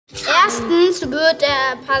Erstens wird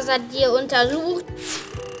der Passagier untersucht.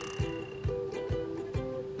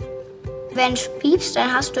 Wenn du piepst,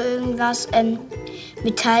 dann hast du irgendwas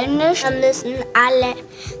Metallisches. Dann müssen alle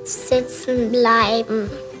sitzen bleiben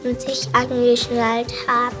und sich angeschnallt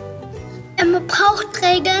haben. Man braucht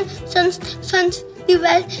Regeln, sonst die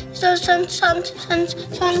Welt, sonst.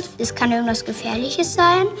 Es kann irgendwas Gefährliches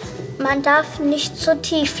sein. Man darf nicht zu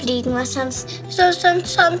tief fliegen, was sonst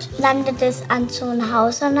landet es an so einem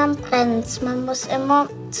Haus und dann brennt's. Man muss immer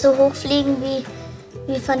so hoch fliegen,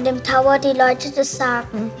 wie von dem Tower die Leute das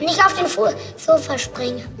sagen. Nicht auf den Sofa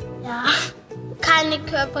springen. Ja. Keine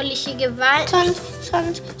körperliche Gewalt,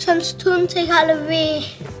 sonst tun sich alle weh.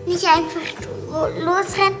 Nicht einfach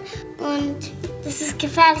losrennen und das ist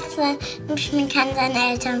gefährlich, weil man kann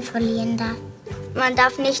seine Eltern verlieren da. Man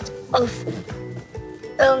darf nicht auf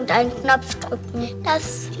irgendeinen Knopf drücken,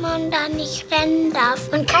 dass man da nicht rennen darf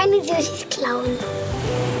und keine Süßis klauen.